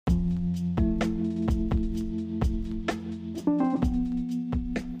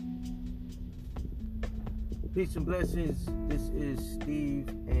Peace and blessings. This is Steve,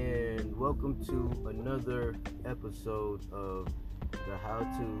 and welcome to another episode of the How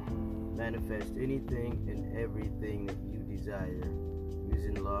to Manifest Anything and Everything That You Desire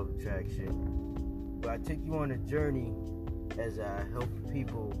using the Law of Attraction. Where I take you on a journey as I help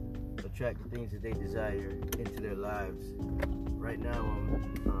people attract the things that they desire into their lives. Right now,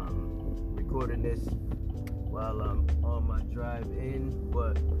 I'm recording this while I'm on my drive in,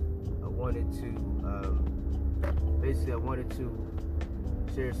 but I wanted to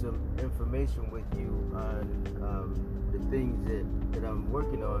share some information with you on the things that I'm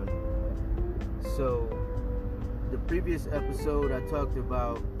working on. So the previous episode, I talked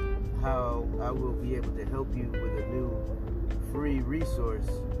about how I will be able to help you with a new free resource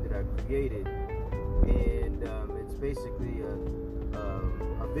that I created, and it's basically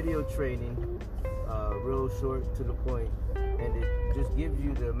a video training, real short to the point, and it just gives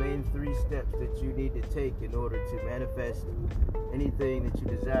you the main 3 steps that you need to take in order to manifest anything that you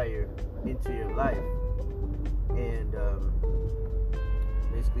desire into your life. And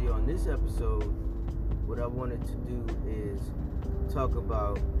basically on this episode, what I wanted to do is talk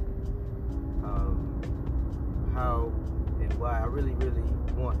about how and why I really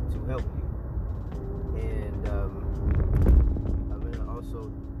want to help you. And I'm going to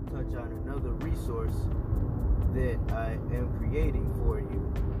also touch on another resource that I am creating for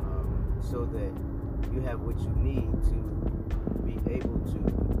you, so that you have what you need to be able to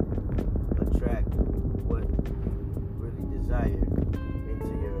attract what you really desire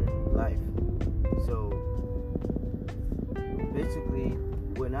into your life. So basically,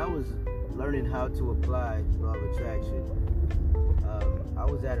 when I was learning how to apply law of attraction, I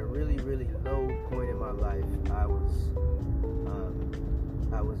was at a really low point in my life. I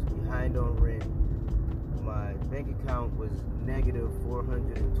was behind on rent. My bank account was negative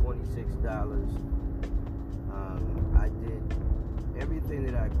 $426. I did everything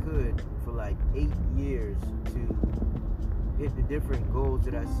that I could for like 8 years to hit the different goals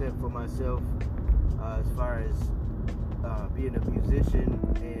that I set for myself, as far as being a musician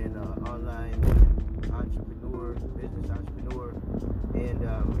and online entrepreneur, business entrepreneur, and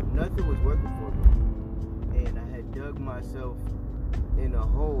nothing was working for me. And I had dug myself in a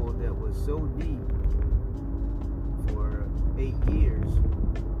hole that was so deep for 8 years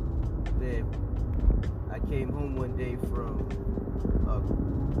that I came home one day from a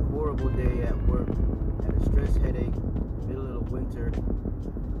horrible day at work, had a stress headache, middle of the winter,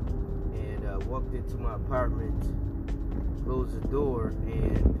 and walked into my apartment, closed the door,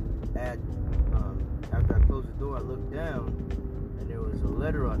 and after I closed the door, I looked down, and there was a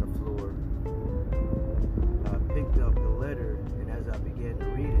letter on the floor. I picked up the letter, and as I began to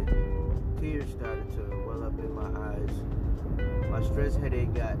read it, tears started to well up in my eyes. My stress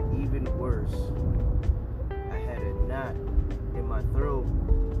headache got even worse. I had a knot in my throat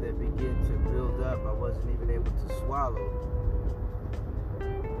that began to build up. I wasn't even able to swallow.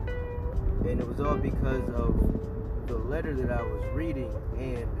 And it was all because of the letter that I was reading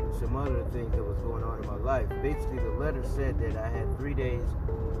and some other things that was going on in my life. Basically, the letter said that I had 3 days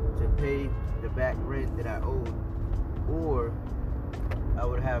to pay the back rent that I owed, or I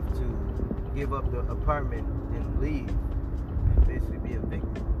would have to give up the apartment and leave, and basically be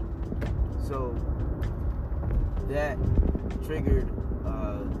evicted. So that triggered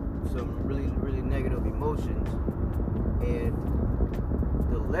some really negative emotions, and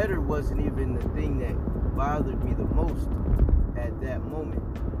the letter wasn't even the thing that bothered me the most at that moment.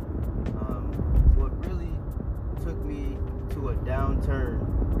 What really took me to a downturn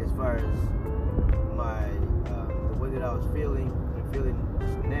as far as my the way that I was feeling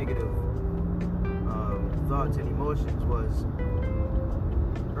just negative thoughts and emotions was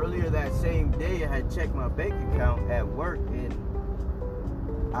earlier that same day. I had checked my bank account at work, and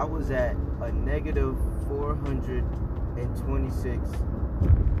I was at a negative $426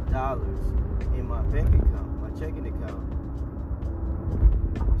 in my bank account, my checking account.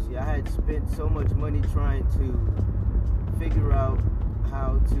 See, I had spent so much money trying to figure out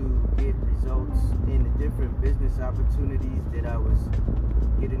how to get results in the different business opportunities that I was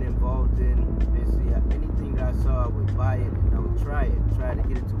getting involved in. Basically, anything that I saw, I would buy it and I would try to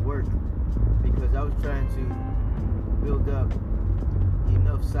get it to work, because I was trying to build up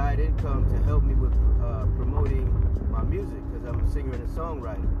enough side income to help me with promoting my music, because I'm a singer and a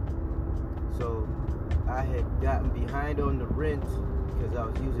songwriter. So I had gotten behind on the rent because I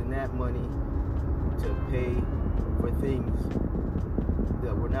was using that money to pay for things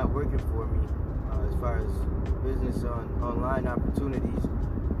that were not working for me, as far as business online opportunities,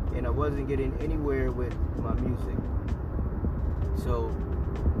 and I wasn't getting anywhere with my music. So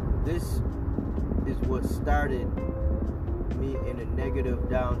this is what started me in a negative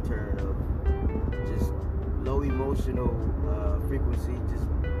downturn of just low emotional frequency, just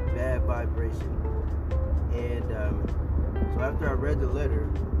bad vibration. And so after I read the letter,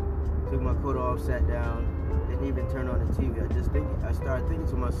 took my coat off, sat down, didn't even turn on the TV. I started thinking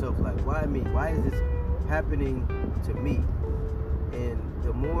to myself, like, why me? Why is this happening to me? And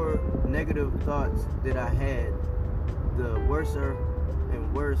the more negative thoughts that I had, the worse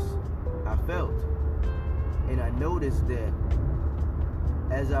and worse I felt. And I noticed that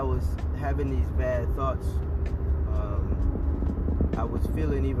as I was having these bad thoughts, I was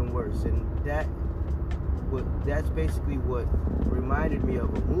feeling even worse. And that's basically what reminded me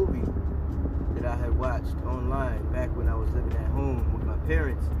of a movie that I had watched online back when I was living at home with my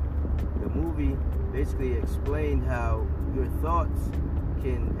parents. The movie basically explained how your thoughts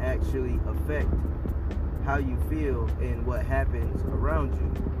can actually affect how you feel and what happens around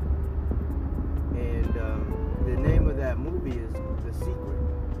you. And the name of that movie is The Secret.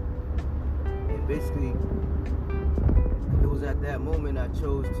 And basically, it was at that moment I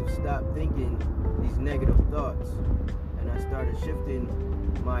chose to stop thinking these negative thoughts, and I started shifting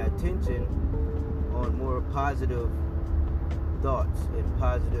my attention on more positive thoughts and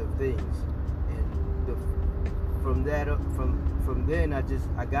positive things. And from then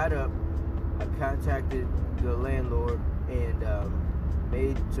I got up, I contacted the landlord and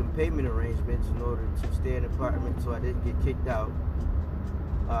made some payment arrangements in order to stay in an apartment so I didn't get kicked out.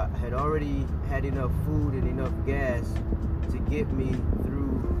 I had already had enough food and enough gas to get me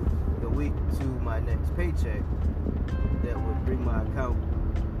through the week to my next paycheck that would bring my account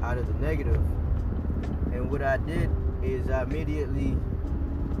out of the negative. And what I did is I immediately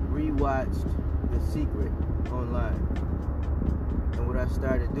rewatched The Secret online. And what I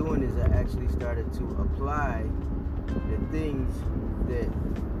started doing is I actually started to apply the things that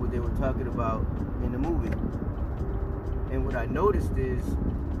what they were talking about in the movie. And what I noticed is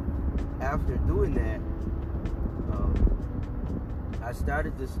after doing that, I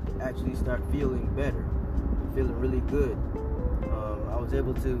started to actually start feeling better, feeling really good. I was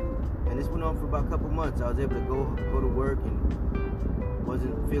able to, and this went on for about a couple months. I was able to go to work and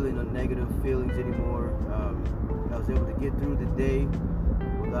wasn't feeling the negative feelings anymore. I was able to get through the day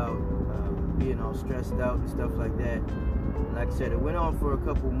without being all stressed out and stuff like that. Like I said, it went on for a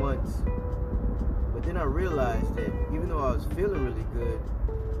couple months, but then I realized that even though I was feeling really good,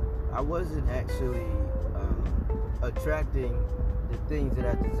 I wasn't actually attracting the things that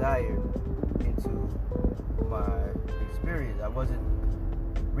I desired into my experience. I wasn't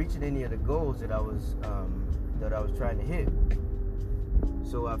reaching any of the goals that I was trying to hit.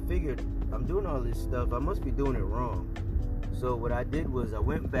 So I figured, I'm doing all this stuff, I must be doing it wrong. So what I did was I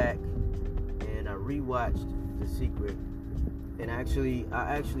went back and I rewatched The Secret, and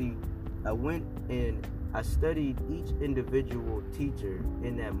I went and I studied each individual teacher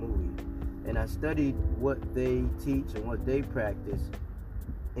in that movie, and I studied what they teach and what they practice.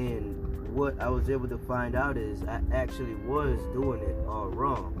 And what I was able to find out is I actually was doing it all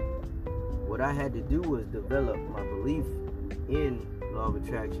wrong. What I had to do was develop my belief in law of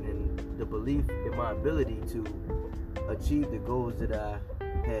attraction and the belief in my ability to achieve the goals that I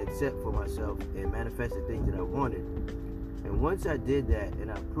had set for myself and manifest the things that I wanted. And once I did that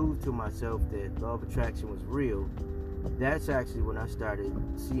and I proved to myself that law of attraction was real, that's actually when I started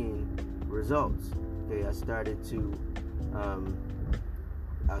seeing results. Okay, I started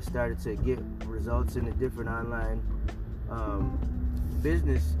to get results in the different online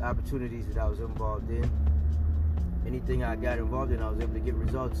business opportunities that I was involved in. Anything I got involved in, I was able to get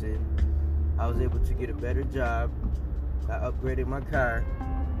results in. I was able to get a better job. I upgraded my car,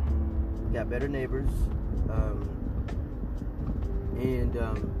 got better neighbors, and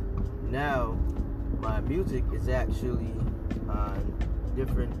now my music is actually on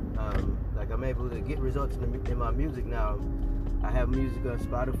different, like I'm able to get results in my music now. I have music on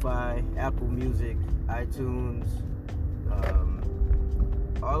Spotify, Apple Music, iTunes,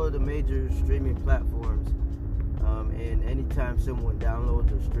 all of the major streaming platforms. And anytime someone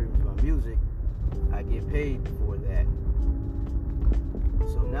downloads or streams my music, I get paid for that.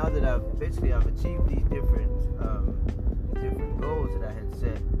 So now that I've achieved these different goals that I had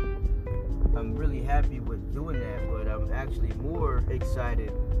set, I'm really happy with doing that. But I'm actually more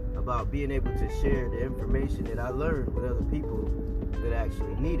excited about being able to share the information that I learned with other people that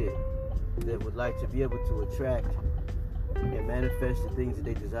actually need it, that would like to be able to attract and manifest the things that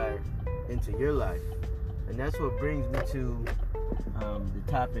they desire into your life. And that's what brings me to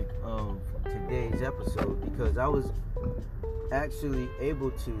the topic of today's episode, because I was actually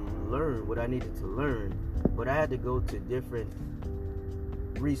able to learn what I needed to learn, but I had to go to different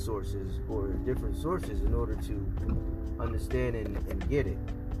resources or different sources in order to understand and get it.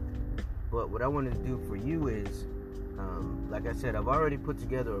 But what I wanted to do for you is, like I said, I've already put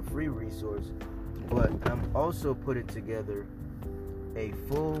together a free resource, but I'm also putting together a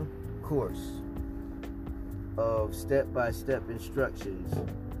full course of step-by-step instructions.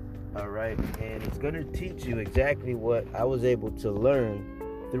 All right, and it's going to teach you exactly what I was able to learn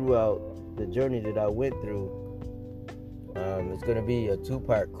throughout the journey that I went through. It's going to be a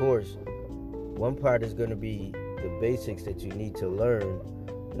 2-part course. One part is going to be the basics that you need to learn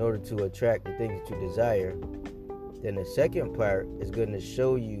in order to attract the things that you desire. Then the second part is going to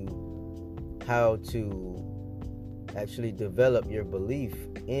show you how to actually develop your belief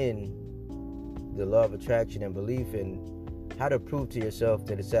in the law of attraction and belief in how to prove to yourself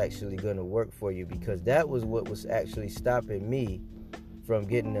that it's actually going to work for you, because that was what was actually stopping me from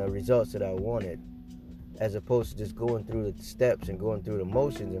getting the results that I wanted, as opposed to just going through the steps and going through the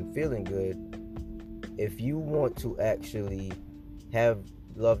motions and feeling good. If you want to actually have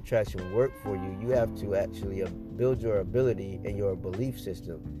law of attraction work for you, you have to actually build your ability and your belief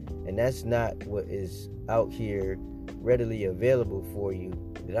system, and that's not what is out here readily available for you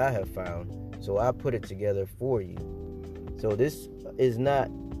that I have found. So I put it together for you. So this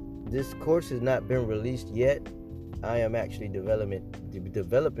course has not been released yet. I am actually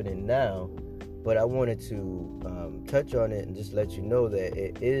developing it now, but I wanted to touch on it and just let you know that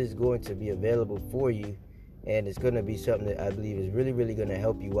it is going to be available for you, and it's going to be something that I believe is really, really going to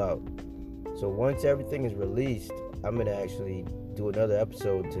help you out. So once everything is released, I'm going to actually do another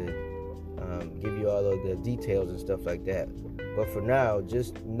episode to give you all of the details and stuff like that. But for now,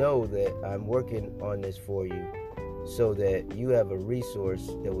 just know that I'm working on this for you, so that you have a resource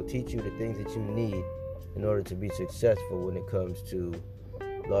that will teach you the things that you need in order to be successful when it comes to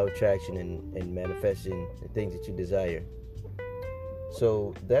law of attraction and manifesting the things that you desire.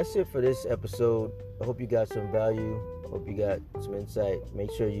 So that's it for this episode. I hope you got some value. Hope you got some insight.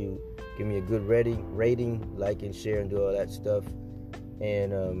 Make sure you give me a good rating, like and share, and do all that stuff.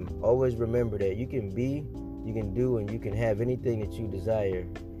 And always remember that you can be, you can do, and you can have anything that you desire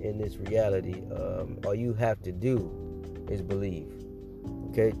in this reality. All you have to do is believe.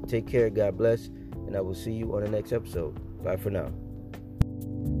 Okay, take care, God bless, and I will see you on the next episode. Bye for now.